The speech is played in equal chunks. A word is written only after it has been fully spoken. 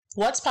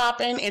What's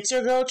poppin'? It's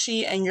your girl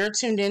Chi, and you're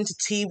tuned in to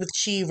Tea with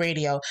Chi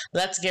Radio.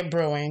 Let's get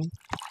brewing.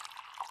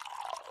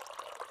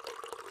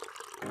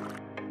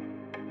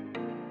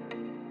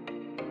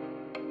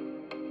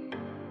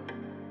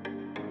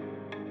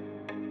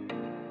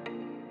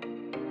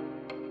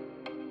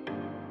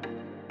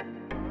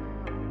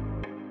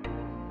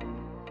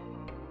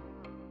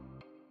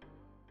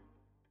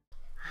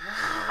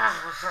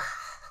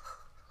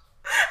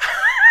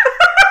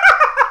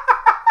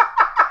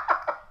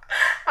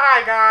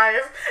 Hi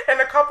guys. In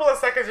a couple of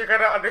seconds you're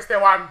gonna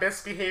understand why I'm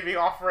misbehaving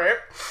off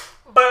rip.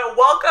 But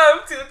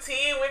welcome to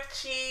Tea with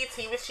Chi,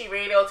 Tea with Chi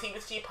Radio, Tea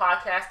with Chi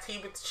Podcast, Tea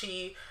with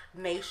Chi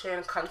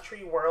Nation,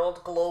 Country,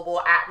 World,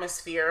 Global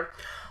Atmosphere.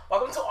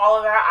 Welcome to all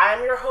of that. I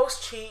am your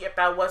host Chi, if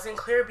that wasn't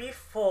clear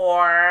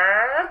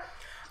before.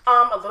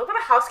 A little bit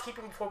of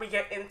housekeeping before we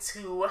get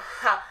into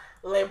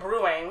Le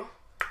Brewing.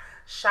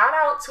 Shout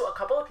out to a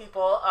couple of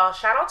people.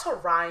 Shout out to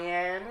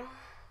Ryan.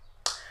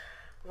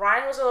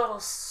 Ryan was a little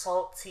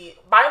salty.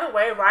 By the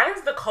way,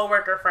 Ryan's the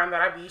coworker friend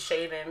that I be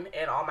shading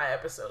in all my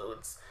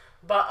episodes.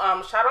 But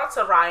shout out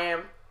to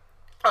Ryan.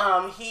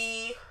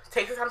 He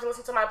takes the time to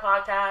listen to my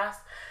podcast.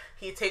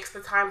 He takes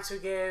the time to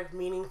give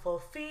meaningful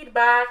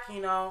feedback,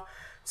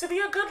 to be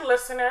a good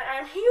listener.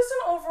 And he's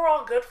an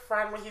overall good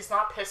friend when he's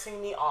not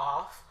pissing me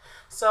off.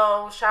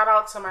 So shout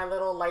out to my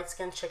little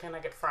light-skinned chicken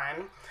nugget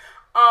friend.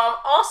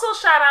 Also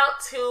shout out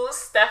to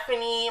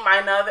Stephanie,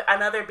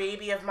 another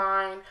baby of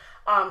mine.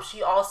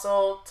 She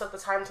also took the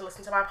time to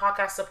listen to my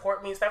podcast,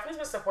 support me. Stephanie's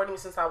been supporting me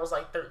since I was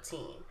like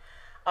 13.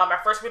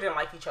 At first we didn't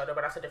like each other,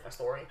 but that's a different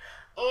story.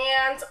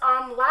 And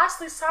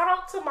lastly, shout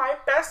out to my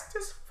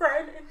bestest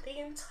friend in the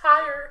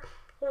entire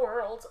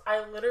world.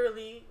 I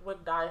literally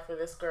would die for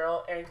this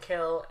girl and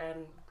kill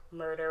and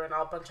murder and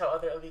a bunch of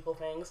other illegal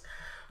things.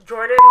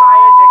 Jordan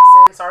Maya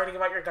Dixon, sorry to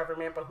give out your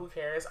government, but who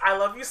cares? I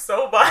love you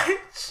so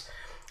much.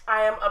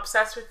 I am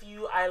obsessed with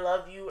you. I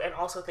love you. And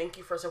also thank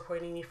you for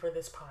supporting me for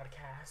this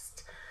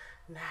podcast.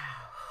 Now,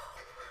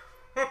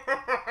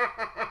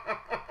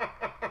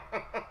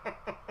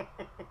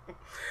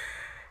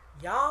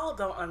 y'all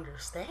don't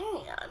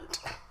understand.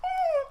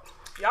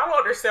 Y'all don't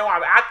understand why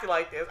I'm acting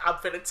like this. I'm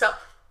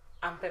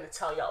finna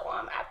tell y'all why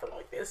I'm acting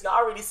like this. Y'all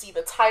already see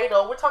the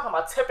title. We're talking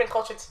about tipping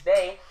culture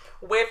today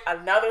with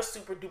another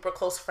super duper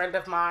close friend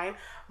of mine,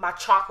 my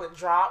chocolate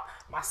drop,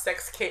 my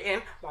sex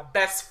kitten, my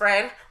best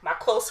friend, my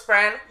close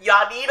friend,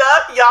 Yani.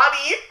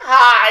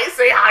 Hi,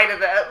 say hi to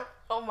them.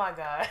 Oh my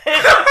god.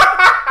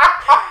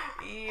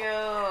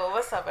 Yo,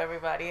 what's up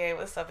everybody? Hey,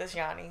 what's up? It's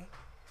Yani.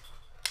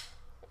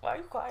 Why are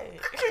you quiet?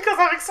 Because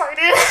I'm excited.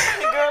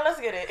 Girl, let's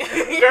get it.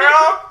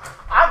 Girl,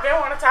 I've been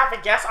wanting to have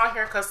a guest on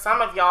here because some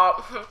of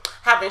y'all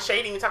have been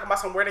shading me talking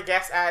about where the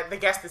guest at. The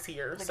guest is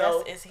here. The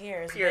guest is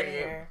here. It's period. been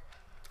here.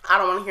 I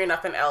don't want to hear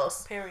nothing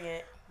else.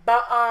 Period.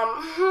 But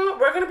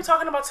we're gonna be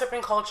talking about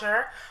tipping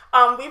culture.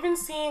 We've been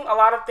seeing a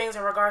lot of things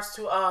in regards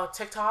to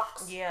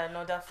TikToks. Yeah,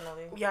 no,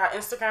 definitely. Yeah,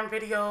 Instagram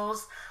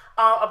videos.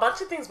 A bunch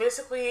of things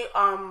basically,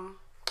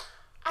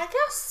 I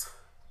guess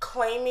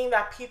claiming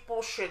that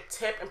people should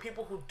tip and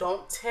people who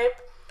don't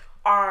tip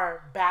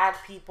are bad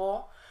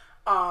people.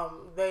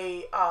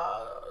 They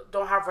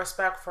don't have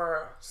respect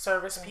for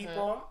service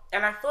people.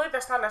 And I feel like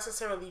that's not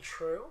necessarily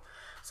true.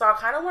 So I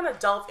kind of want to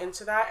delve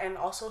into that and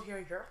also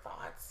hear your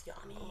thoughts,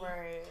 Yani.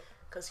 Right.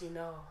 Because I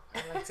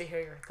like to hear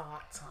your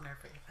thoughts on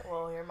everything.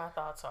 Well, here my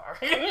thoughts are.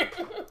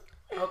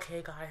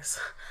 Okay, guys,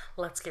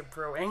 let's get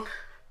brewing.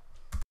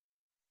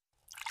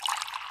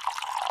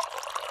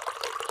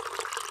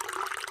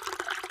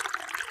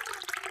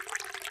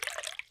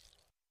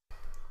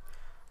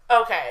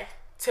 Okay,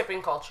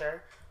 tipping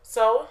culture.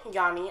 So,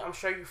 Yani, I'm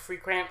sure you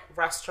frequent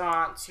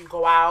restaurants, you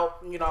go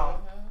out,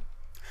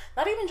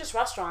 Not even just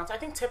restaurants. I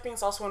think tipping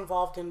is also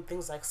involved in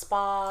things like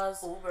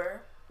spas.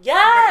 Uber.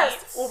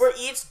 Yes! Uber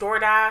Eats,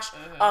 DoorDash,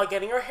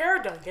 getting your hair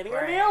done, getting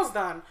your nails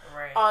done.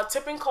 Right.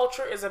 Tipping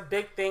culture is a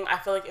big thing, I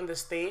feel like, in the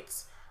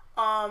States.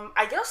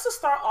 I guess to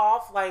start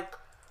off, like,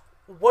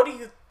 what do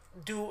you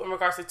do in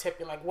regards to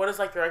tipping? Like, what is,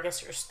 like, your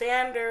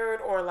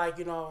standard? Or, like,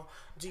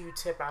 do you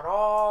tip at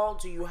all?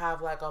 Do you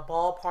have, like, a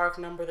ballpark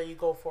number that you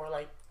go for?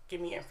 Like, give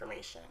me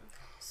information.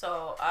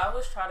 So, I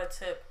always try to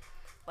tip,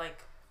 like,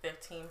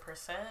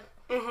 15%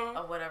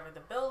 of whatever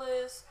the bill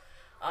is.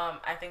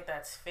 I think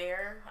that's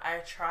fair. I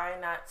try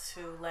not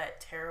to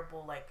let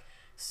terrible, like,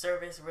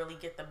 service really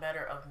get the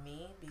better of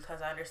me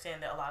because I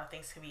understand that a lot of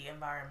things can be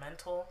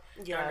environmental.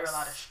 You're under a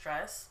lot of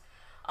stress.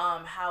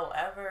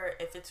 However,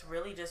 if it's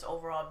really just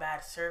overall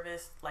bad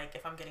service, like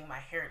if I'm getting my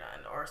hair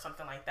done or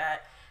something like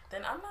that,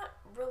 then I don't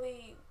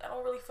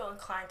really feel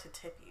inclined to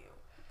tip you.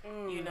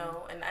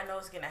 And I know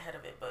it's getting ahead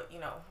of it, but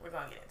we're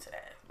gonna get into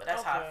that. But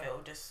that's how I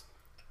feel, just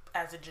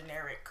as a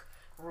generic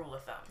rule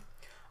of thumb.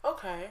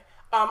 Okay.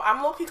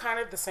 I'm low-key kind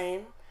of the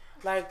same.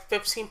 Like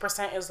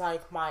 15% is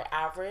like my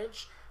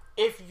average.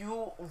 If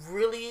you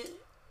really,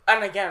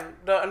 and again,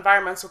 the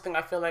environmental thing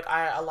I feel like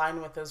I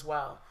align with as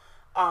well.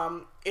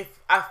 If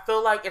I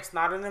feel like it's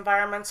not an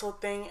environmental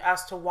thing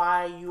as to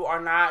why you are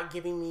not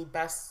giving me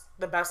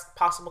the best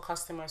possible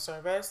customer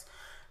service,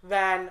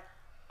 then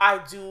I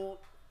do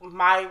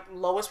my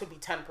lowest would be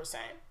 10%.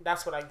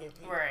 That's what I give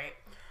you. Right.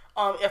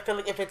 I feel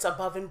like if it's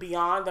above and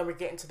beyond, then we're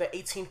getting to the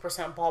 18%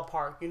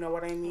 ballpark. You know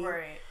what I mean?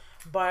 Right.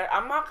 But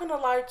I'm not gonna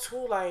lie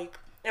too. Like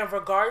in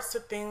regards to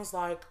things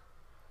like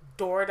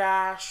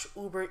DoorDash,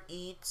 Uber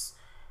Eats,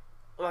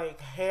 like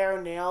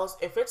hair, nails,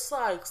 if it's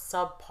like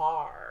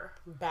subpar,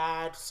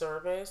 bad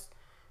service,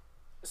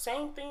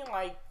 same thing.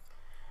 Like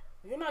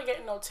you're not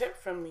getting no tip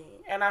from me.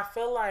 And I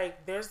feel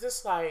like there's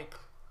this like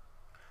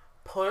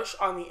push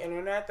on the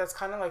internet that's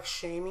kind of like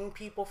shaming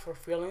people for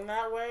feeling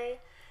that way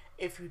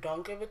if you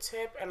don't give a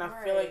tip, and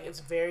I feel like it's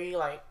very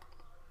like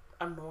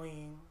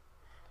annoying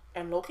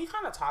and low-key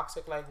kind of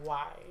toxic. Like,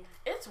 why?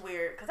 It's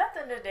weird because at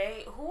the end of the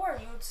day, who are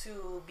you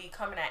to be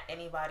coming at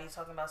anybody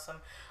talking about some,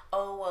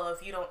 oh well,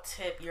 if you don't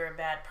tip, you're a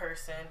bad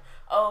person.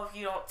 Oh, if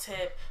you don't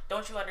tip,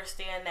 don't you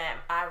understand that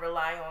I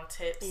rely on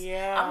tips?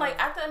 Yeah. I'm like,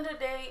 at the end of the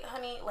day,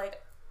 honey,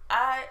 like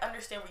I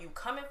understand where you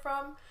coming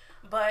from,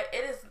 but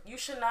you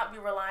should not be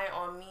relying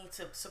on me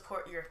to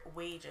support your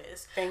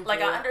wages. Thank you. I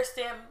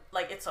understand,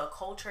 like, it's a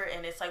culture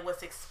and it's like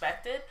what's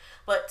expected,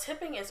 but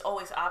tipping is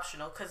always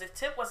optional. Because if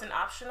tip wasn't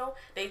optional,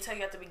 they tell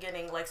you at the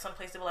beginning, like some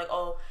place they were like,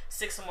 oh,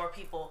 6 or more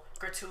people,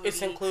 gratuity.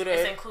 It's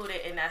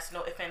included, and that's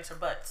no ifs, ands, or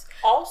buts.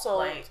 Also,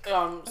 like,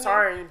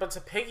 sorry, but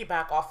to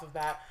piggyback off of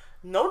that,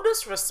 no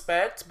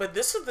disrespect, but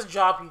this is the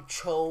job you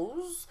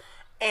chose.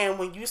 And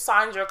when you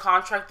signed your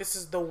contract, this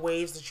is the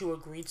wage that you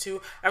agreed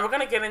to. And we're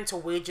going to get into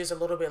wages a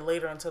little bit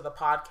later into the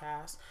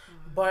podcast.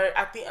 Mm-hmm. But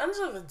at the end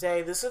of the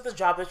day, this is the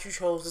job that you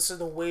chose. This is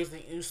the wage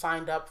that you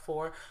signed up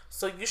for.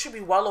 So you should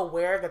be well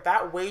aware that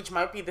that wage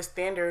might be the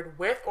standard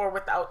with or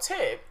without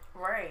tip.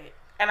 Right.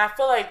 And I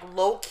feel like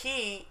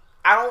low-key,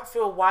 I don't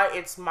feel why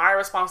it's my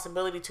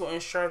responsibility to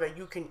ensure that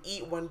you can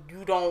eat when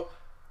you don't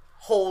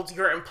hold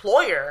your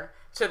employer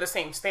to the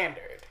same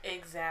standard.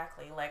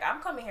 Exactly. Like,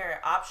 I'm coming here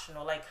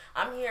optional. Like,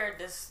 I'm here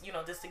just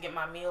to get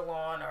my meal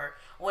on or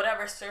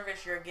whatever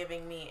service you're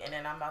giving me, and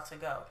then I'm about to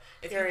go.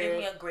 If you give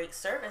me a great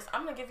service,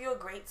 I'm going to give you a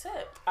great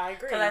tip. I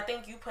agree. Because I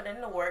think you put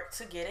in the work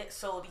to get it,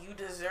 so you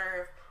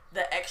deserve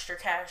the extra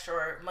cash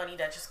or money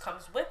that just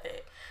comes with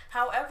it.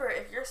 However,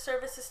 if your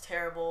service is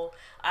terrible,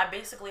 I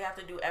basically have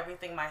to do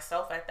everything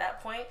myself at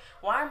that point.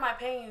 Why am I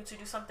paying you to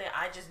do something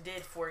I just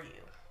did for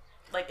you?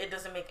 Like, it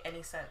doesn't make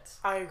any sense.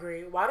 I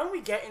agree. Why don't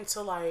we get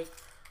into, like,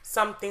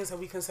 some things that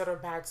we consider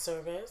bad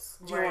service?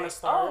 Do you want to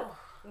start? Oh,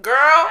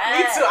 girl,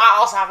 me too. I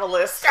also have a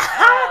list.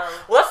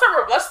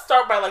 Let's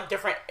start by, like,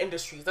 different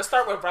industries. Let's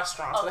start with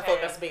restaurants. Okay. I feel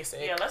like that's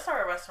basic. Yeah, let's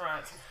start with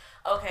restaurants.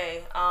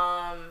 Okay,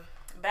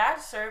 bad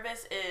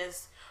service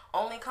is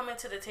only coming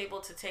to the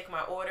table to take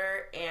my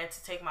order and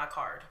to take my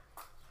card.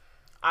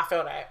 I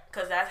feel that.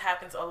 Because that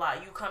happens a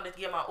lot. You come to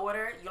get my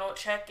order, you don't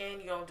check in,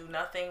 you don't do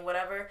nothing,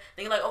 whatever.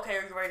 Then you're like, okay,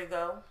 are you ready to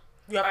go?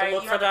 You have to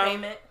look for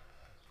them.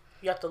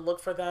 You have to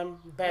look for them,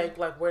 beg,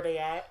 like, where they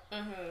at.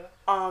 Mm-hmm.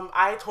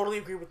 I totally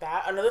agree with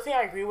that. Another thing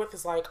I agree with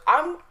is, like,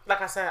 I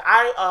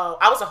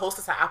was a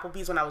hostess at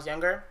Applebee's when I was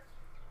younger.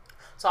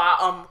 So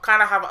I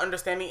kind of have an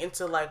understanding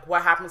into, like,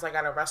 what happens, like,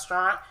 at a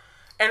restaurant.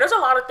 And there's a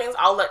lot of things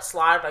I'll let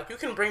slide. Like, you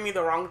can bring me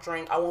the wrong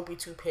drink. I won't be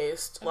too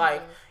pissed. Mm-hmm.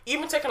 Like,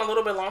 even taking a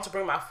little bit long to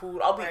bring my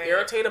food, I'll be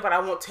irritated, but I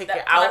won't take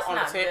it out on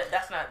the tip.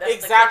 That's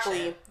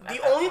exactly. The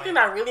only thing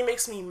that really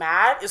makes me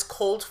mad is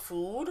cold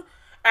food.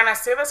 And I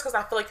say this because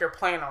I feel like you're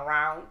playing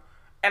around.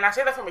 And I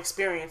say that from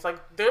experience. Like,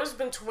 there's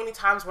been too many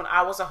times when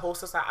I was a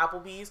hostess at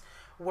Applebee's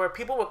where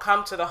people would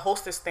come to the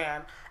hostess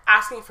stand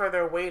asking for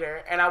their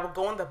waiter. And I would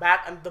go in the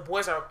back and the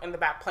boys are in the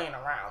back playing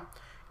around.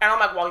 And I'm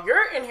like, while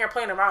you're in here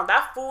playing around,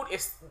 that food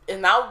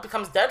and now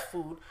becomes dead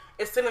food.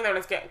 It's sitting there and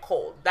it's getting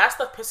cold. That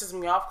stuff pisses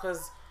me off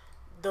because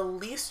the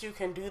least you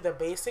can do, the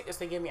basic, is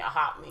to give me a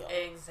hot meal.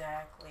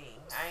 Exactly.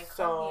 I ain't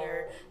come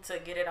here to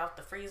get it off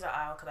the freezer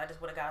aisle because I just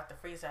would have got out the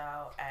freezer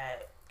aisle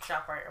at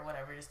ShopRite or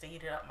whatever just to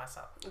heat it up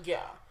myself.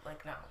 Yeah.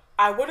 Like, no.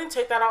 I wouldn't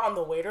take that out on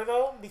the waiter,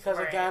 though, because,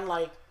 again,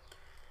 like...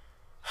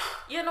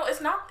 Yeah, no,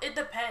 it's not. It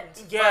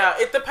depends. Yeah,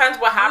 it depends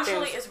what happens.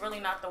 Usually, it's really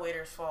not the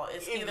waiter's fault.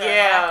 It's either a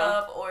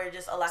backup or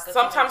just a lack of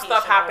sometimes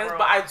stuff happens, overall.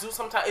 But I do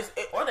sometimes...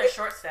 or they're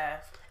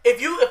short-staffed.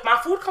 If my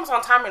food comes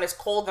on time and it's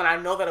cold, then I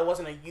know that it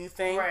wasn't a you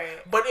thing. Right.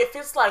 But if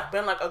it's like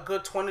been like a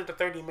good 20 to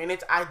 30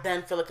 minutes, I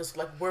then feel like it's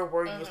like, where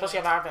were you? Mm-hmm. Especially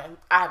if I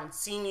haven't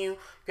seen you,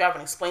 you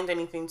haven't explained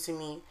anything to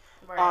me.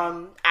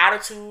 Right.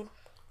 Attitude.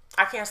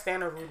 I can't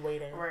stand a rude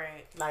waiter.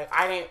 Right. Like,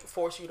 I didn't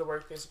force you to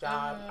work this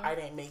job. Mm-hmm. I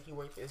didn't make you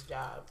work this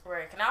job.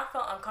 Right. And I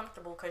felt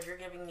uncomfortable because you're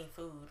giving me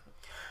food.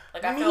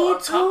 Like, I me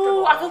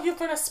too. I feel you're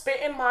gonna spit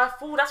in my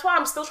food. That's why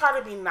I'm still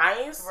trying to be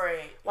nice.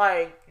 Right.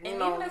 Like,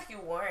 even if you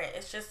weren't,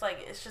 it's just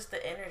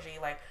the energy.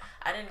 Like,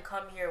 I didn't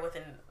come here with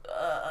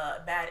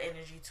a bad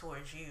energy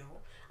towards you.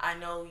 I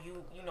know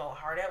you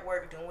hard at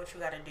work doing what you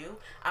got to do.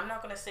 I'm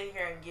not going to sit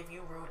here and give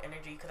you rude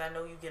energy because I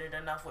know you get it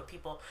enough with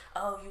people.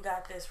 Oh, you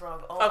got this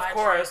wrong. Oh, of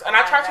course. And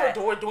I try to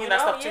avoid doing that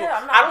stuff too.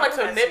 I don't like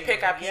to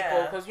nitpick at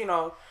people because,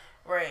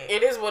 right.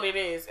 It is what it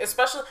is.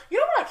 Especially, you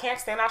know what I can't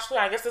stand actually?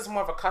 I guess this is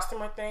more of a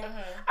customer thing.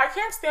 Mm-hmm. I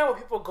can't stand when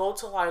people go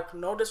to, like,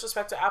 no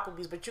disrespect to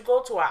Applebee's, but you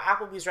go to an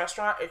Applebee's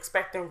restaurant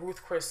expecting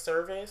Ruth Chris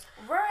service.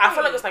 Right. I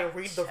feel like it's like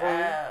read the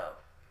room.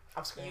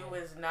 I'm screaming. You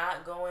is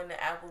not going to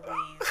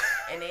Applebee's,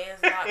 and they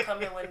is not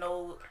coming with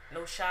no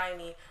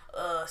shiny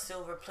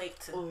silver plate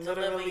to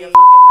deliver your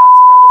fucking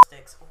mozzarella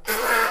sticks.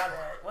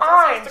 Ooh,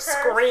 I'm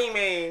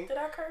screaming. Did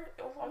I curse?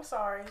 Oh, I'm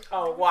sorry.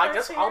 Oh, well, I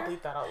guess I'll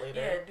bleep that out later.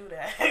 Yeah, do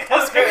that. I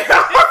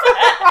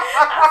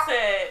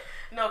said,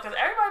 no, because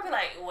everybody be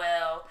like,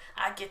 well,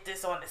 I get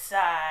this on the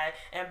side,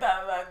 and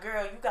blah, blah, blah.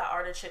 Girl, you got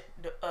artichoke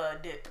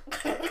dip.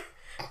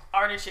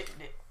 Artichoke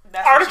dip.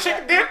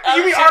 Artichoke dip?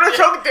 You mean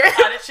artichoke dip?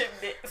 Artichoke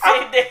dip.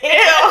 Same thing.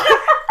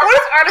 What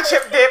is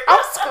artichoke dip?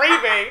 I'm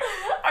screaming.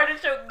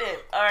 Artichoke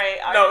dip. All right.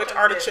 No, it's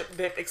artichoke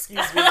dip.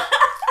 Excuse me.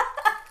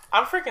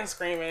 I'm freaking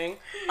screaming.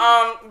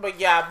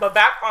 But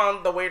back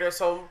on the waiter.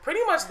 So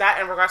pretty much that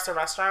in regards to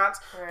restaurants.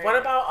 Right. What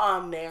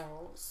about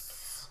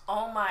nails?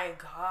 Oh my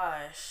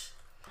gosh.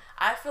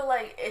 I feel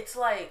like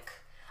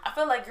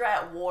you're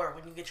at war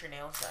when you get your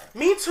nails done.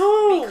 Me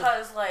too.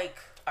 Because all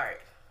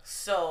right.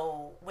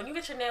 So when you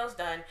get your nails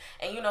done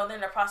and they're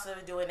in the process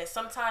of doing it,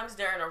 sometimes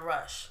they're in a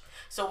rush.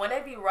 So when they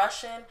be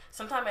rushing,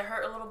 sometimes it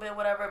hurt a little bit,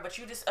 whatever, but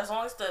you just, as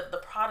long as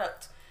the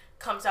product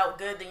comes out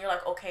good, then you're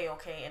like, okay,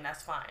 and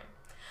that's fine.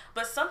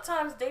 But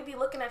sometimes they be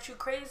looking at you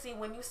crazy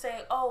when you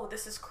say, oh,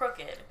 this is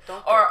crooked.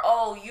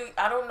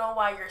 I don't know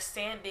why you're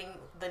sanding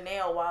the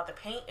nail while the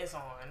paint is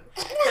on.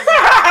 Because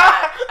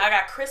I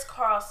got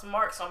crisscross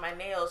marks on my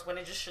nails when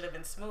it just should have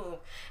been smooth.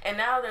 And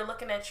now they're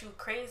looking at you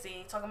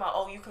crazy, talking about,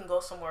 oh, you can go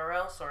somewhere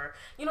else, or,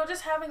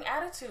 just having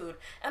attitude.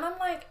 And I'm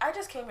like, I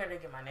just came here to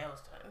get my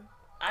nails done.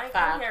 I ain't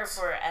come here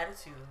for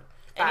attitude.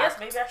 And yes,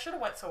 maybe I should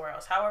have went somewhere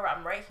else. However,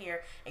 I'm right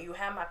here, and you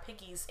have my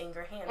pickies in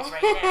your hands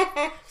right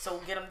now. So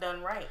get them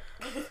done right.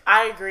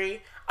 I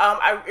agree.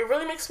 It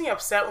really makes me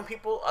upset when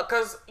people,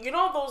 because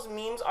those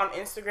memes on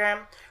Instagram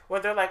where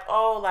they're like,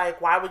 oh,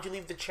 like, why would you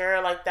leave the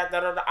chair like that?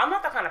 I'm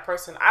not that kind of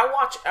person. I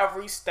watch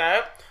every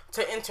step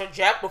to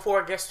interject before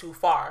it gets too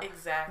far.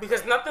 Exactly.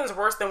 Because nothing's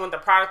worse than when the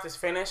product is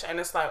finished and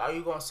it's like, are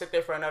you going to sit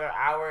there for another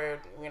hour?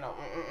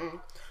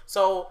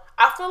 So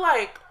I feel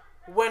like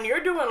when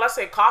you're doing, let's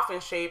say,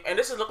 coffin shape, and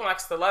this is looking like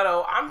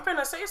stiletto, I'm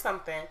finna say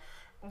something.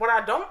 What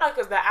I don't like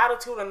is the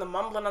attitude and the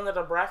mumbling under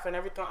the breath and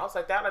everything else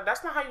like that. Like,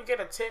 that's not how you get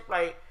a tip.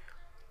 Like,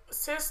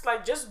 sis,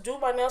 like, just do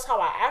my nails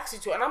how I asked you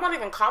to. And I'm not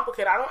even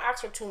complicated. I don't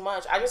ask for too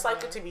much. I just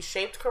like it to be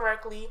shaped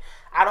correctly.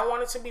 I don't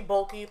want it to be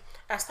bulky.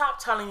 And stop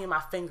telling me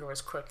my finger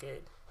is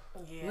crooked.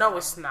 Yeah. No,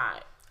 it's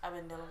not. I've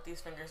been dealing with these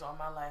fingers all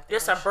my life.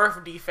 It's a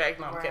birth defect.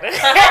 No, I'm kidding.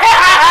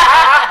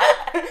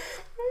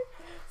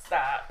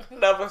 Stop.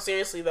 No, but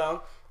seriously,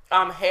 though.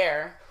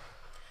 Hair.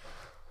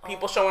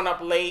 People showing up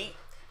late.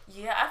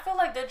 Yeah, I feel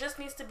like there just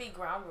needs to be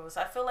ground rules.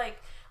 I feel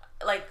like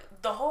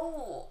the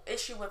whole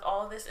issue with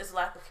all of this is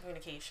lack of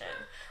communication.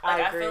 Like,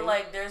 I feel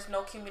like there's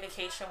no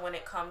communication when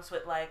it comes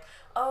with like,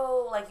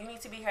 oh, like, you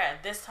need to be here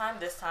at this time,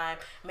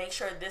 make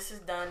sure this is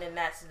done and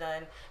that's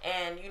done,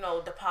 and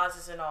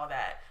deposits and all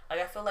that.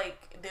 Like, I feel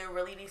like there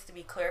really needs to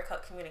be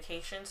clear-cut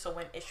communication, so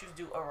when issues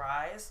do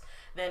arise,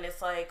 then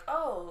it's like,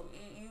 oh,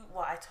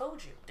 well, I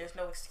told you, there's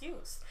no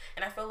excuse.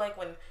 And I feel like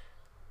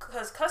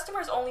because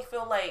customers only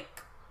feel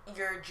like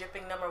you're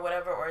gypping them or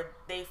whatever, or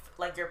they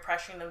like you're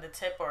pressuring them to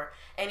tip or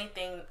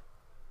anything,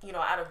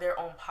 out of their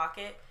own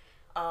pocket,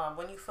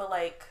 when you feel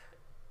like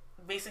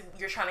basically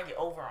you're trying to get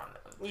over on them.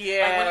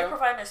 Yeah. Like, when you're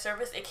providing a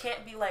service, it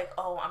can't be like,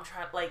 oh, I'm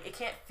trying, like, it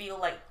can't feel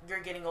like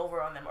you're getting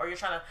over on them or you're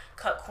trying to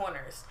cut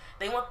corners.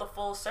 They want the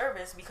full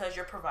service because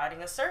you're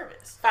providing a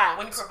service. Fact.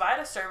 When you provide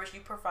a service, you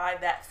provide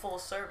that full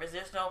service.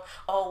 There's no,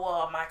 oh,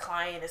 well, my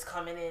client is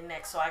coming in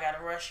next, so I got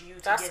to rush you to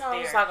get there. That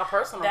sounds like a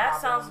personal That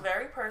problem. sounds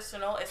very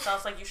personal. It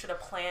sounds like you should have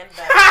planned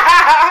better.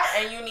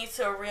 And you need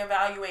to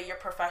reevaluate your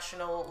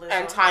professionalism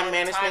and time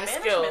management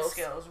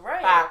skills.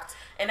 Right. Fact.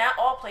 And that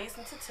all plays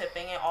into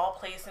tipping. It all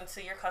plays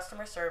into your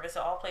customer service.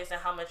 It all plays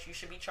into how much you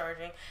should be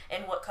charging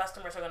and what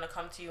customers are going to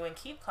come to you and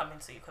keep coming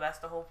to you, because that's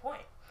the whole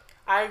point.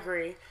 I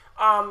agree.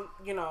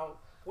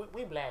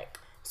 We black.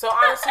 So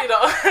honestly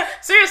though,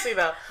 seriously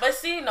though. But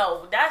see,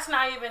 no, that's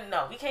not even,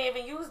 no, we can't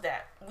even use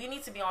that. We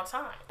need to be on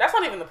time. That's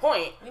not even the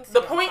point.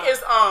 The point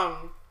is,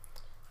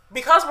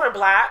 because we're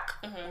black,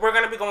 we're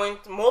going to be going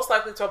most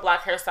likely to a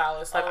black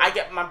hairstylist. Like, I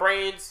get my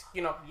braids,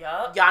 Yup.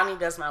 Yani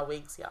does my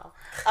wigs, y'all.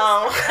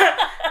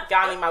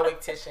 Yani, my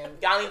wigtician.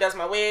 Yani does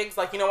my wigs,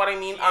 like, you know what I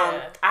mean?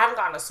 Yeah. I haven't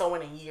gotten a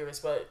sewing in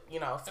years, but,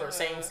 for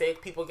saying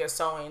sake, people get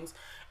sewings.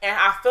 And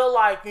I feel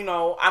like,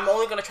 I'm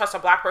only going to trust a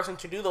black person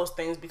to do those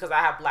things because I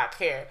have black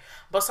hair.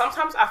 But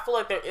sometimes I feel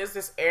like there is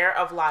this air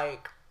of,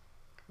 like,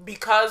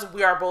 because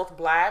we are both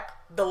black,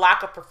 the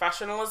lack of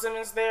professionalism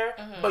is there,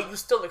 but you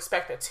still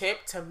expect a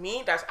tip. To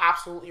me, that's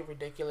absolutely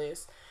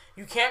ridiculous.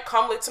 You can't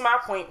come late to my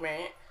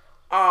appointment,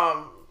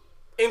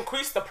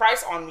 increase the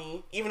price on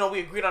me, even though we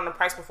agreed on the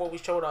price before we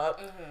showed up,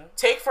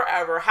 take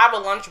forever, have a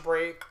lunch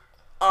break,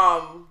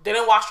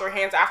 didn't wash your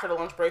hands after the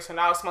lunch break, so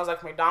now it smells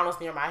like McDonald's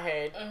near my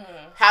head,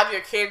 have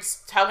your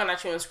kids tugging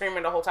at you and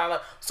screaming the whole time.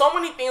 Like, so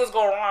many things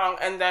go wrong,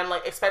 and then,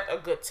 like, expect a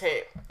good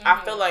tip.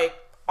 I feel like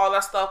all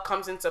that stuff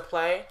comes into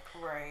play.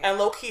 Right. And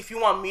low-key, if you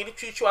want me to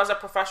treat you as a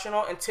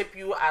professional and tip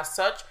you as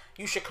such,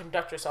 you should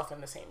conduct yourself in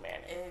the same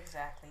manner.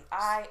 Exactly.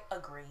 I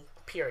agree.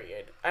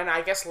 Period. And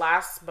I guess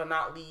last but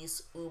not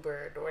least,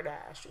 Uber,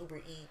 DoorDash,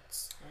 Uber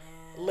Eats,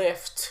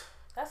 Lyft.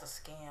 That's a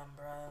scam,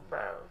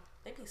 Bro.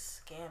 They be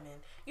scamming.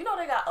 You know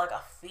they got like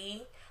a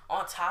fee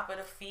on top of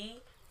the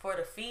fee for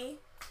the fee.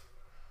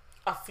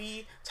 A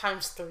fee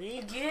times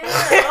 3? Yeah,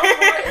 no,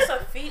 it's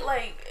a fee.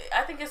 Like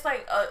I think it's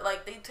like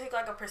they take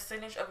like a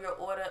percentage of your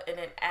order and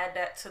then add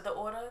that to the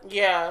order.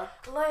 Yeah.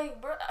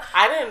 Like, bro,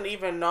 I didn't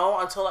even know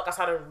until like I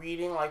started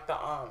reading like the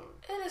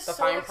it is the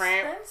so fine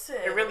expensive.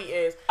 print. It really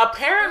is.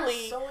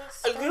 Apparently, so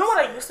you know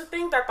what I used to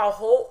think, that the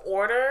whole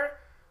order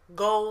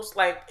goes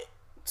like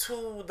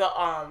to the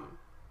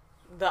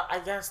I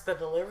guess the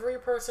delivery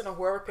person or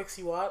whoever picks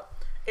you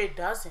up. It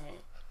doesn't.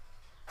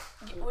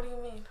 What do you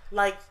mean?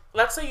 Like,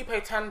 let's say you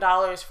pay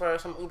 $10 for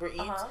some Uber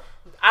Eats.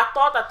 I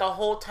thought that the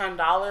whole $10.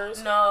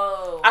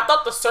 No. I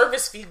thought the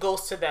service fee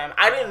goes to them.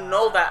 I didn't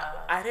know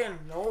that.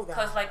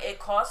 Because like it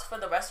costs for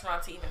the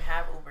restaurant to even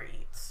have Uber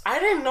Eats. I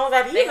didn't know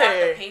that either. They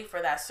have to pay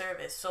for that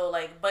service. So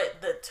like,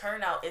 but the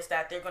turnout is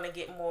that they're gonna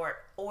get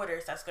more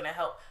orders. That's gonna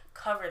help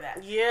cover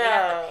that. Yeah. They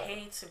have to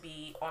pay to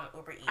be on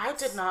Uber Eats. I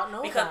did not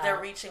know because that. they're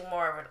reaching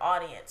more of an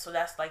audience. So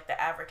that's like the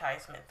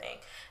advertisement thing.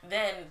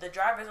 Then the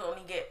drivers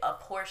only get a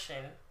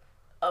portion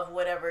of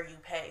whatever you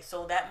pay.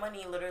 So that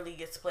money literally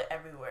gets split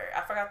everywhere.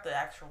 I forgot the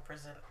actual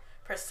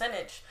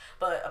percentage,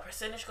 but a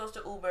percentage goes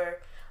to Uber,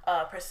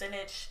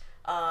 percentage,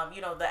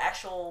 the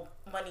actual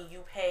money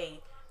you pay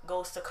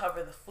goes to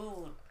cover the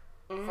food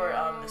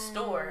for the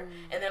store,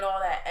 and then all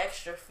that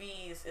extra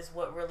fees is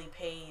what really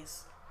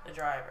pays the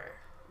driver.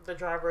 The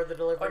driver, the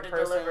delivery person. Or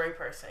the delivery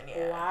person,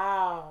 yeah.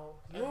 Wow.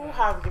 You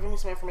have given me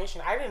some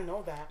information. I didn't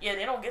know that. Yeah,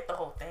 they don't get the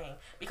whole thing.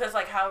 Because,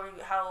 like,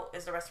 how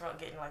is the restaurant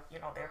getting, like,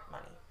 their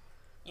money?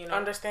 You know?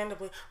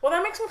 Understandably. Well,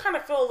 that makes me kind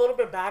of feel a little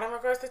bit bad in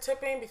regards to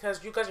tipping,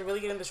 because you guys are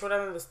really getting the short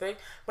end of the stick.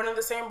 But in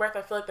the same breath,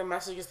 I feel like the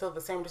message is still the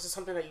same. This is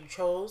something that you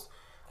chose.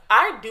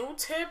 I do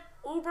tip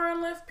Uber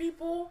and Lyft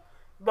people,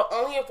 but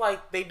only if,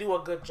 like, they do a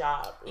good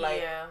job.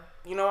 Like, yeah.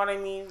 You know what I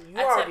mean?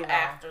 I already tip know.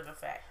 After the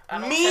fact. I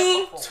don't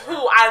me tip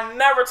too. I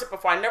never tip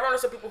before. I never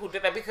understood people who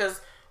did that,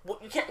 because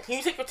you can't. Can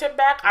you take your tip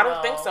back? I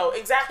don't think so.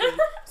 Exactly.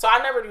 So I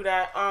never do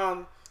that.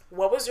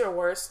 What was your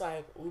worst,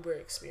 like, Uber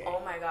experience?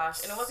 Oh my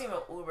gosh. And it wasn't even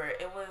Uber.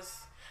 It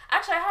was...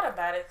 Actually, I had a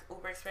bad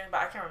Uber experience,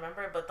 but I can't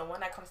remember it. But the one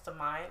that comes to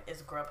mind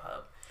is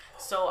Grubhub.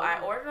 So I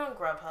ordered on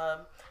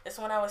Grubhub. It's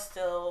when I was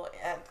still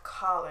at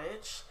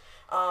college.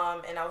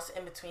 And I was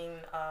in between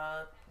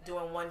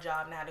doing one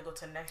job and I had to go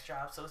to the next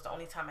job. So it's the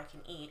only time I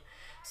can eat.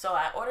 So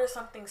I ordered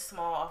something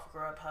small off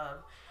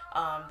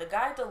Grubhub. The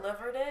guy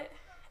delivered it.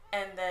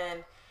 And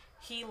then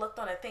he looked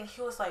on the thing.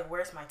 He was like,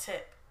 "Where's my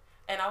tip?"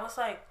 And I was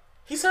like...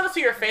 He said it to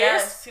your face?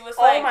 Yes. He was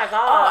like, "Oh my God."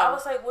 Oh, I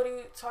was like, "What are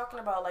you talking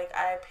about? Like,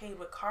 I paid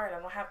with card. I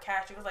don't have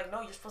cash." He was like,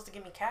 "No, you're supposed to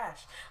give me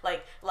cash.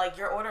 Like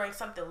you're ordering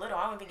something little.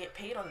 I don't even get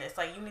paid on this.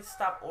 Like, you need to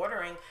stop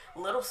ordering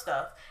little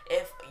stuff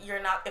if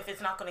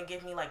it's not going to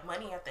give me, like,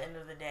 money at the end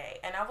of the day."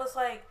 And I was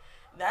like,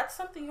 that's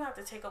something you have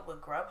to take up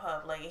with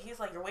Grubhub. Like, he's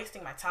like, "You're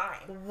wasting my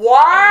time."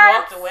 What? And he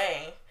walked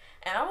away.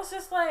 And I was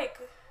just like...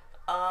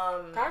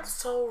 that's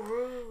so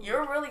rude.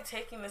 You're really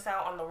taking this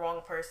out on the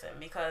wrong person,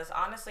 because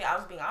honestly, I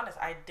was being honest.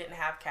 I didn't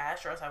have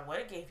cash, or else I would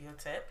have gave you a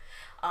tip.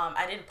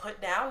 I didn't put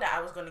down that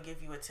I was going to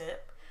give you a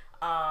tip.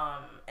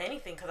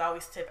 Anything, because I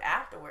always tip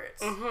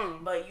afterwards.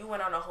 But you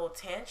went on a whole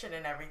tangent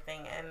and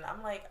everything, and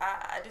I'm like,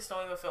 I just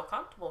don't even feel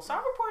comfortable. So I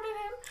reported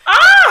him.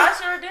 I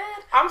sure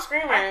did. I'm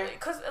screaming.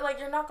 Because like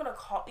you're not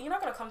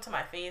gonna come to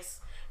my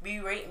face,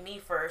 berate me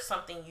for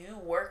something you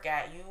work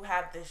at. You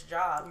have this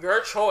job.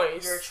 Your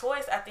choice. Your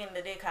choice at the end of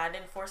the day, because I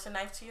didn't force a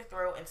knife to your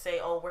throat and say,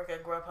 "Oh, work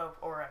at Grubhub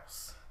or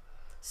else."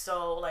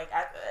 So, like,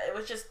 it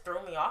was just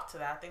threw me off to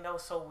that. I think that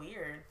was so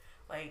weird.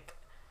 Like,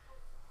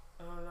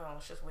 I don't know.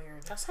 It's just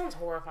weird. That sounds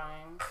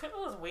horrifying. It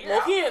was weird.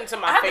 Look into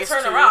my face, I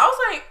had to turn too. around. I was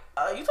like,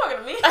 "You talking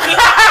to me?"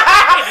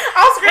 I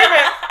was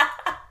screaming.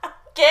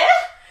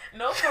 Yeah?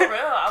 No, for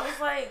real. I was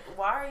like,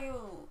 "Why are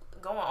you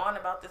going on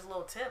about this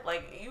little tip?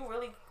 Like, you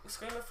really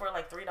screaming for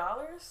like $3?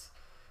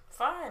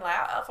 Fine.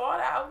 Like, for all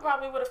that, I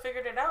probably would have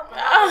figured it out. But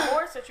not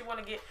more, since you want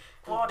to get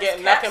all this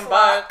nothing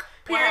buck.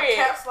 Period.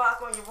 Caps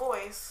lock on your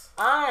voice.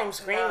 I'm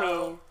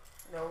screaming.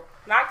 No.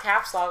 Not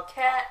caps lock.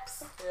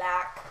 Caps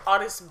lock. All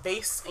this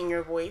bass in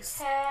your voice.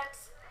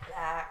 Caps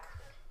lock.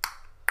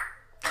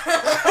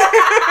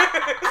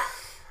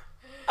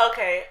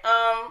 Okay.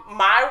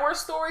 My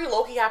worst story,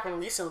 low-key, happened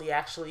recently.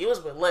 Actually, it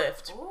was with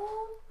Lyft. Ooh.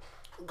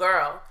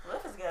 Girl.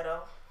 Lyft is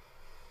ghetto.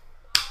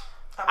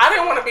 I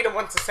didn't want to be the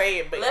one to say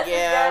it, but Lyft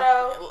yeah,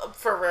 is ghetto.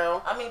 For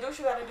real. I mean, do what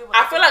you gotta do.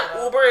 I feel like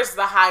Uber is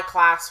the high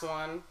class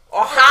one,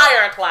 or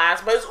higher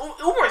class, but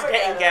Uber's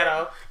getting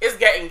ghetto. It's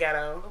getting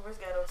ghetto. Uber's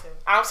ghetto too.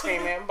 I'm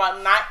screaming,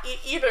 but not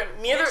either.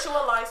 Neither. Get you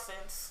a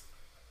license.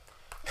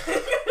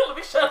 Let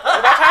me shut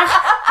up.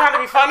 Trying to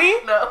be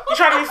funny? No. You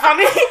trying to be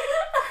funny?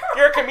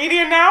 You're a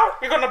comedian now?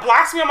 You're gonna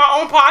blast me on my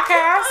own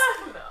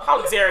podcast? No.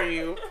 How dare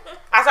you?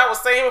 As I was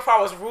saying before,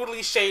 I was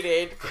rudely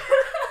shaded.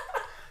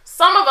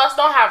 Some of us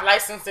don't have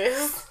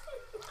licenses.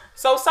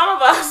 So some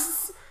of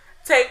us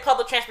take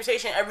public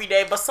transportation every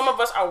day, but some of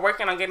us are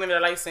working on getting their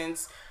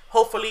license.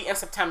 hopefully in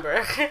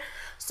September.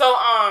 So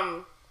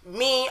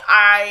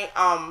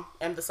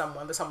and the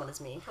someone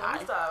is me. Let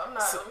me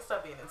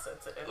stop being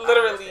insensitive.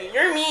 Literally,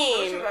 you're mean.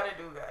 What you gotta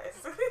do, guys?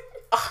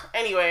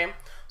 Anyway,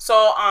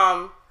 so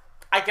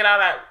I get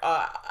out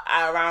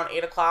at around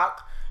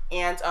 8:00,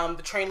 and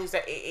the train leaves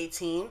at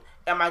 8:18,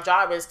 and my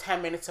job is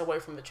 10 minutes away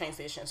from the train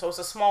station, so it's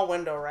a small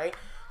window, right?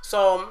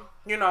 So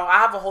I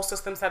have a whole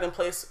system set in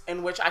place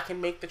in which I can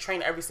make the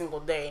train every single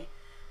day.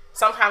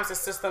 Sometimes the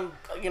system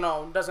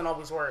doesn't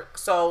always work.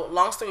 So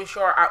long story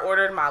short, I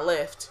ordered my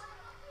Lyft,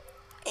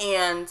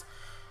 and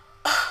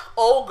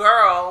old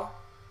girl,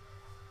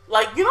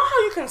 like,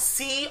 how you can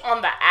see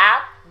on the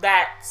app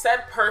that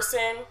said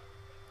person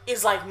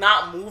is like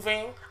not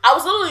moving. I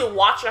was literally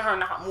watching her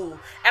not move,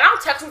 and I'm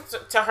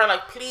texting to her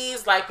like,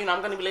 please, like,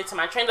 I'm gonna be late to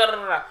my train. Da, da,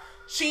 da, da.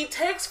 She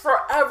takes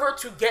forever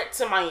to get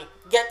to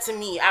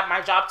me at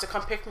my job to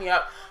come pick me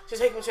up to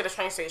take me to the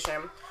train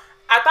station.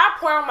 At that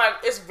point, I'm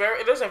like,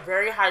 there's a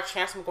very high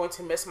chance I'm going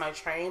to miss my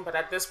train, but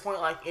at this point,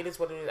 like, it is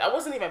what it is. I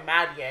wasn't even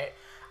mad yet.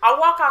 I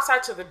walk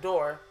outside to the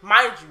door.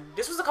 Mind you,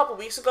 this was a couple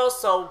weeks ago,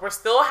 so we're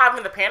still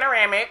having the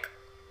panoramic.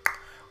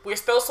 We're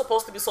still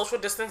supposed to be social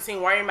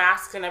distancing, wearing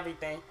masks and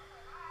everything.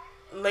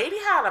 Lady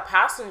had a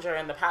passenger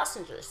in the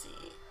passenger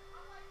seat.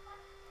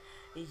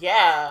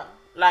 Yeah,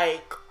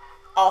 like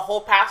a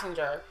whole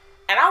passenger.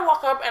 And I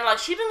walk up and like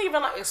she didn't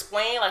even like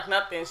explain like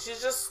nothing.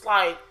 She's just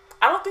like,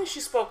 I don't think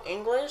she spoke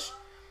English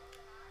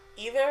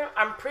either.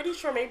 I'm pretty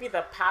sure maybe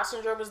the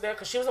passenger was there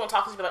because she was the one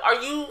talking to me like, are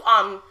you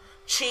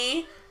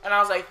Chi? And I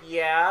was like,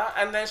 yeah.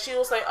 And then she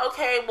was like,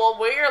 okay, well,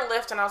 where your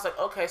Lyft? And I was like,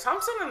 okay. So I'm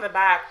sitting in the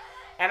back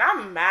and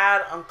I'm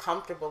mad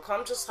uncomfortable because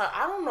I'm just like,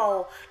 I don't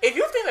know. If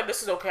you think that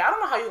this is okay, I don't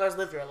know how you guys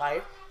live your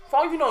life. For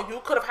all you know, you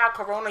could have had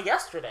corona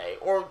yesterday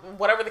or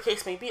whatever the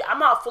case may be. I'm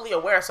not fully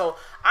aware. So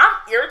I'm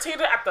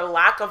irritated at the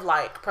lack of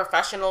like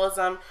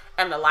professionalism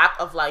and the lack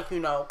of like,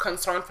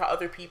 concern for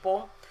other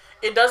people.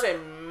 It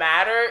doesn't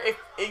matter if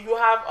you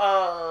have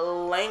a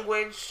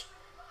language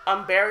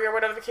barrier,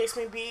 whatever the case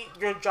may be.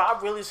 Your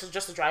job really is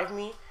just to drive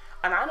me.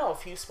 And I know a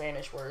few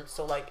Spanish words.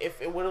 So like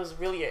if it was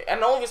really,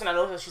 and the only reason I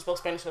know that she spoke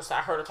Spanish was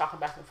I heard her talking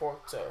back and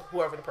forth to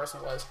whoever the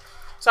person was.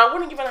 So I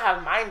wouldn't even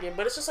have minded,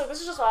 but it's just like, this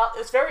is just all,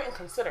 it's very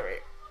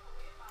inconsiderate.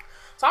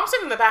 So I'm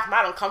sitting in the back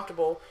mad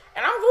uncomfortable,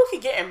 and I'm low-key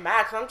getting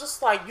mad because I'm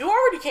just like, you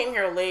already came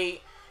here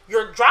late,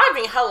 you're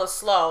driving hella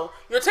slow,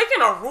 you're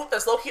taking a route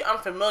that's low-key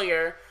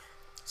unfamiliar.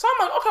 So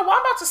I'm like, okay, well,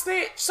 I'm about to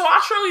snitch. So I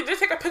surely did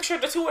take a picture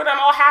of the two of them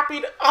all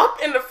happy up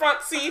in the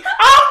front seat.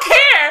 I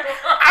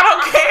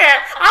don't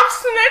care. I'm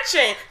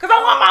snitching because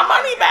I want my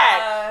money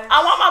back.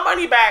 I want my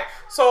money back.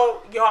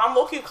 So, I'm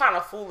low-key kind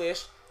of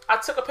foolish. I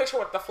took a picture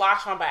with the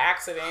flash on by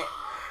accident,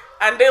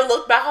 and they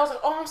looked back. I was like,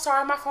 oh, I'm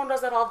sorry, my phone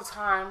does that all the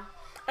time.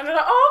 And they're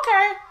like, oh,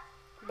 okay.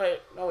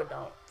 But no, it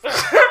don't.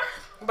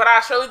 But I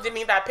surely did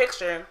need that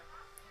picture.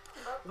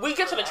 We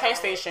get to the train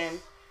station,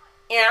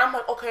 and I'm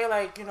like, okay,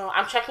 like,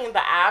 I'm checking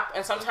the app,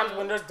 and sometimes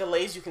when there's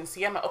delays, you can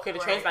see. I'm like, okay, the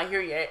train's not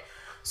here yet.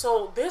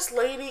 So this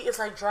lady is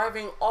like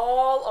driving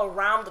all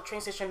around the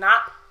train station,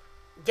 not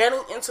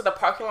getting into the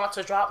parking lot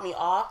to drop me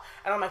off.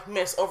 And I'm like,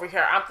 miss, over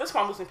here. This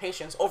one, I'm losing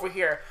patience. Over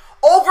here.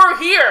 Over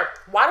here.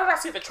 Why did I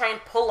see the train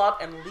pull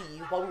up and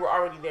leave while we were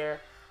already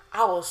there?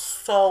 I was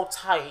so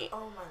tight.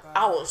 Oh my god.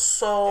 I was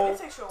so it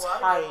takes you a while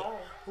tight. To get home.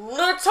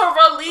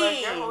 Literally.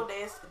 Like your whole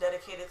day is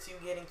dedicated to you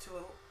getting to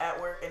at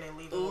work and then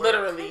leaving work.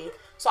 Literally.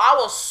 So I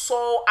was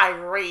so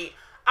irate.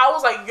 I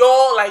was like,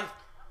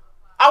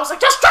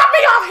 just drop me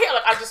off here.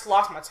 Like, I just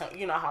lost my temper.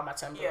 You know how my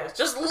temper is.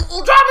 Just drop me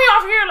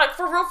off here, like,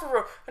 for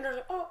real. And they're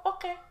like, oh,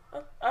 okay.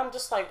 I'm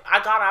just like, I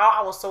got out.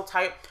 I was so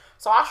tight.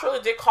 So I surely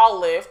did call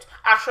Lyft.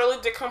 I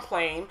surely did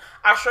complain.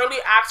 I surely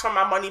asked for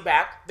my money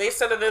back. They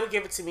said that they would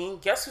give it to me.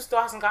 Guess who still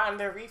hasn't gotten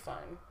their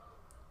refund?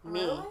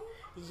 Me. Really?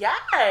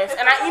 Yes.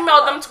 And I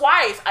emailed them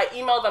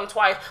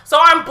twice. So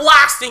I'm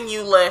blasting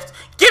you, Lyft.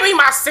 Give me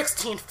my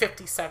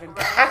 $16.57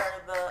 back.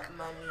 Run her the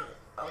money,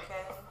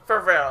 okay? For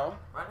real.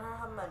 Run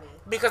her money.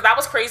 Because that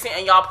was crazy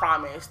and y'all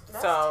promised.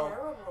 That's so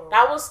terrible.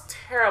 That was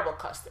terrible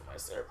customer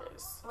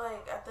service.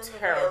 Like, at the end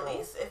of the day, at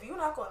least, if you're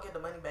not going to get the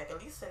money back,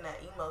 at least send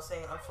that email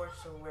saying,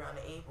 unfortunately, we're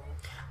unable.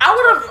 I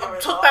would have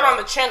took that on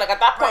the chin. Like, at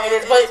that point, it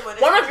is. But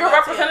one of your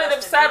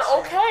representatives said,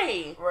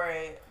 okay.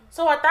 Right.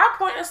 So, at that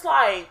point, it's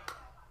like,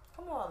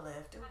 come on,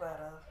 Lyft. Do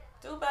better.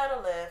 Do better,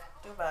 Lyft.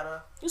 Do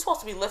better. You're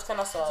supposed to be lifting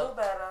us up.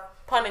 Do better.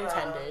 Pun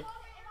intended.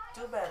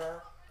 Do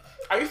better.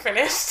 Are you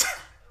finished?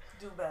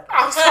 Do better.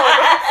 I'm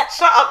sorry.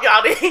 Shut up,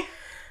 y'all.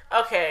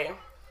 Okay.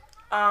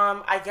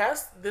 I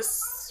guess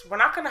we're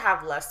not going to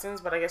have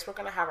lessons, but I guess we're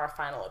going to have our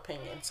final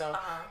opinion. So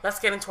let's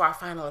get into our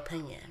final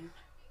opinion.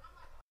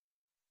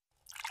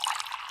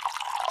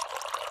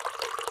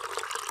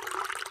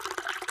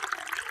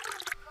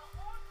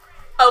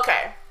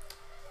 Okay.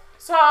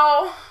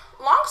 So,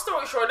 long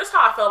story short, this is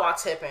how I feel about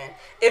tipping.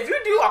 If you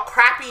do a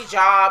crappy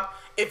job,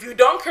 if you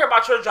don't care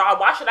about your job,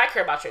 why should I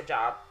care about your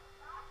job?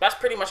 That's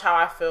pretty much how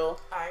I feel.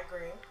 I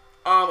agree.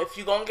 If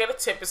you're gonna get a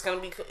tip, it's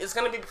gonna be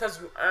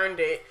because you earned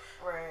it.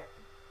 Right.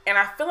 And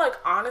I feel like,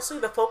 honestly,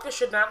 the focus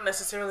should not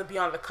necessarily be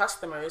on the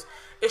customers.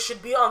 It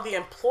should be on the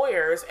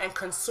employers and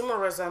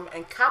consumerism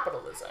and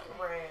capitalism.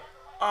 Right.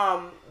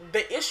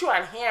 The issue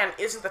at hand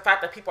isn't the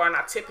fact that people are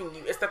not tipping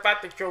you. It's the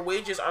fact that your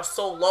wages are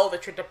so low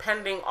that you're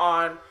depending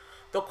on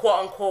the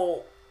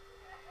quote-unquote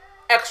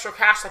extra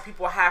cash that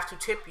people have to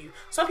tip you.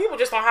 Some people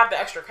just don't have the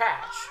extra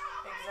cash.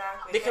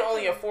 Exactly. They can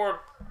only afford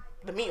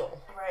the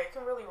meal. Right. It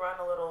can really run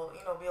a little,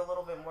 be a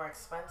little bit more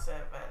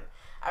expensive. And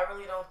I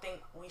really don't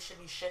think we should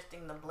be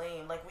shifting the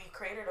blame. Like, we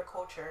created a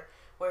culture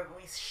where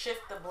we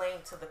shift the blame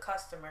to the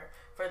customer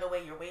for the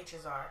way your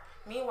wages are.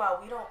 Meanwhile,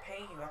 we don't pay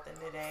you at the end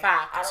of the day.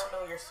 Fact. I don't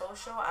know your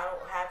social. I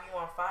don't have you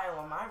on file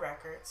on my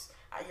records.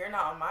 You're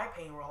not on my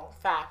payroll.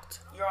 Fact.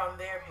 You're on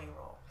their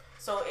payroll.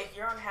 So if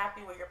you're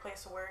unhappy with your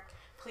place of work,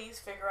 please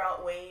figure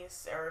out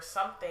ways or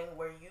something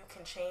where you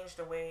can change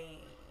the way,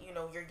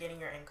 you're getting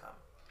your income.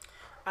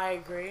 I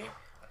agree.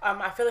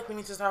 I feel like we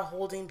need to start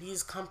holding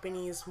these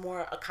companies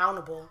more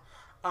accountable.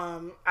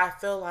 I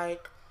feel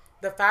like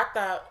the fact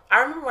that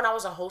I remember when I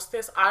was a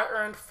hostess, I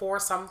earned 4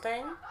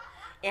 something,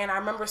 and I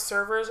remember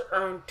servers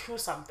earned 2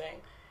 something,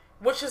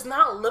 which is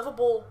not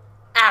livable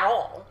at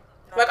all.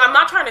 Like, I'm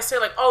not trying to say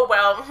like, oh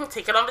well,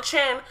 take it on the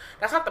chin.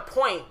 That's not the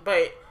point.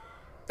 But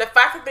the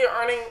fact that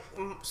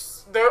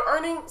they're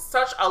earning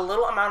such a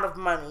little amount of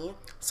money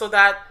so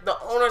that the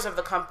owners of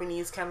the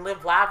companies can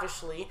live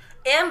lavishly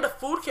and the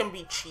food can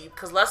be cheap.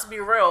 Because let's be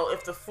real,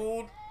 if the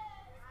food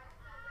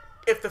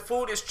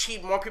is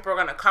cheap, more people are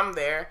going to come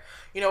there.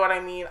 You know what I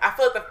mean? I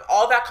feel like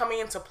all that coming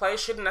into play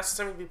shouldn't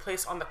necessarily be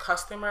placed on the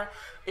customer.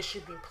 It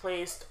should be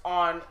placed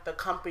on the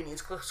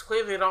companies. Because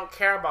clearly they don't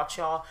care about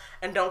y'all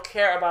and don't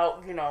care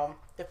about,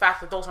 the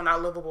fact that those are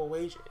not livable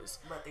wages.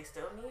 But they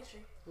still need you.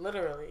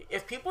 Literally.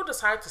 If people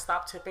decide to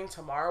stop tipping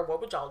tomorrow,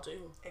 what would y'all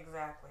do?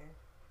 Exactly.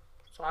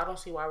 So I don't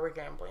see why we're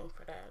getting blamed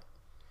for that.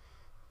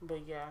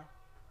 But yeah.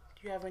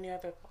 Do you have any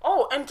other...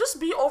 Oh, and just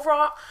be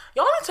overall...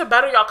 Y'all need to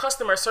better y'all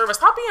customer service.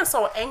 Stop being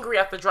so angry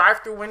at the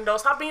drive-thru window.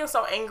 Stop being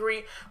so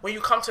angry when you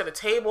come to the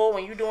table,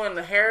 when you're doing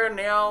the hair,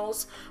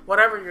 nails,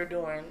 whatever you're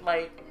doing.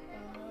 Like...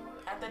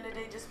 At the end of the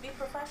day, just be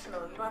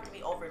professional. You don't have to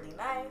be overly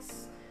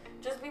nice.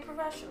 Just be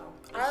professional.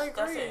 I agree.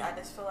 That's it. I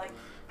just feel like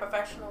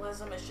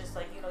professionalism is just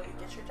like, you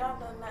get your job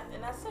done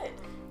and that's it.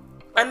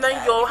 And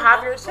then you'll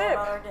have your tip.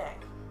 Our day.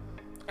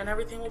 And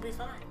everything will be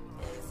fine.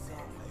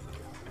 Exactly.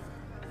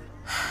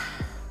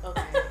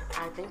 Okay,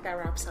 I think that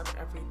wraps up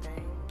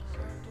everything.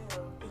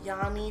 Sure do.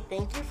 Yani,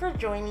 thank you for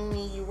joining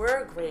me. You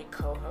were a great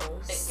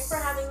co-host. Thank you for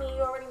having me.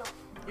 You already know.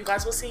 You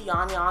guys will see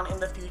Yani on in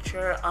the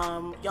future.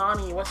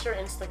 Yani, what's your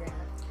Instagram?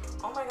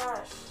 Oh my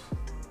gosh.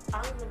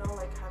 I don't even know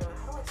how do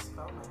I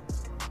spell my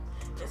Instagram?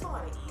 There's a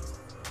lot of E's.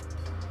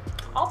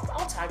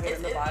 I'll tag it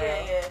in the bio.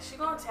 Yeah. She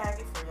gonna tag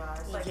it for y'all.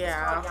 It's like it's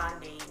called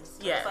Yandays.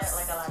 Yes. It's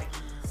like a lot of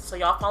E's. So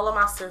y'all follow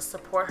my sis,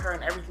 support her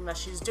and everything that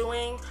she's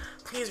doing.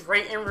 Please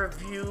rate and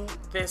review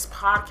this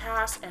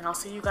podcast, and I'll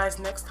see you guys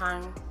next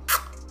time.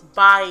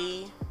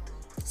 Bye.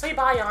 Say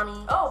bye,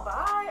 Yani. Oh,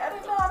 bye. I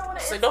didn't know. I don't want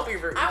to. So don't be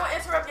rude. I want to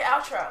interrupt your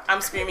outro.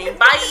 I'm screaming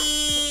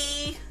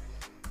bye.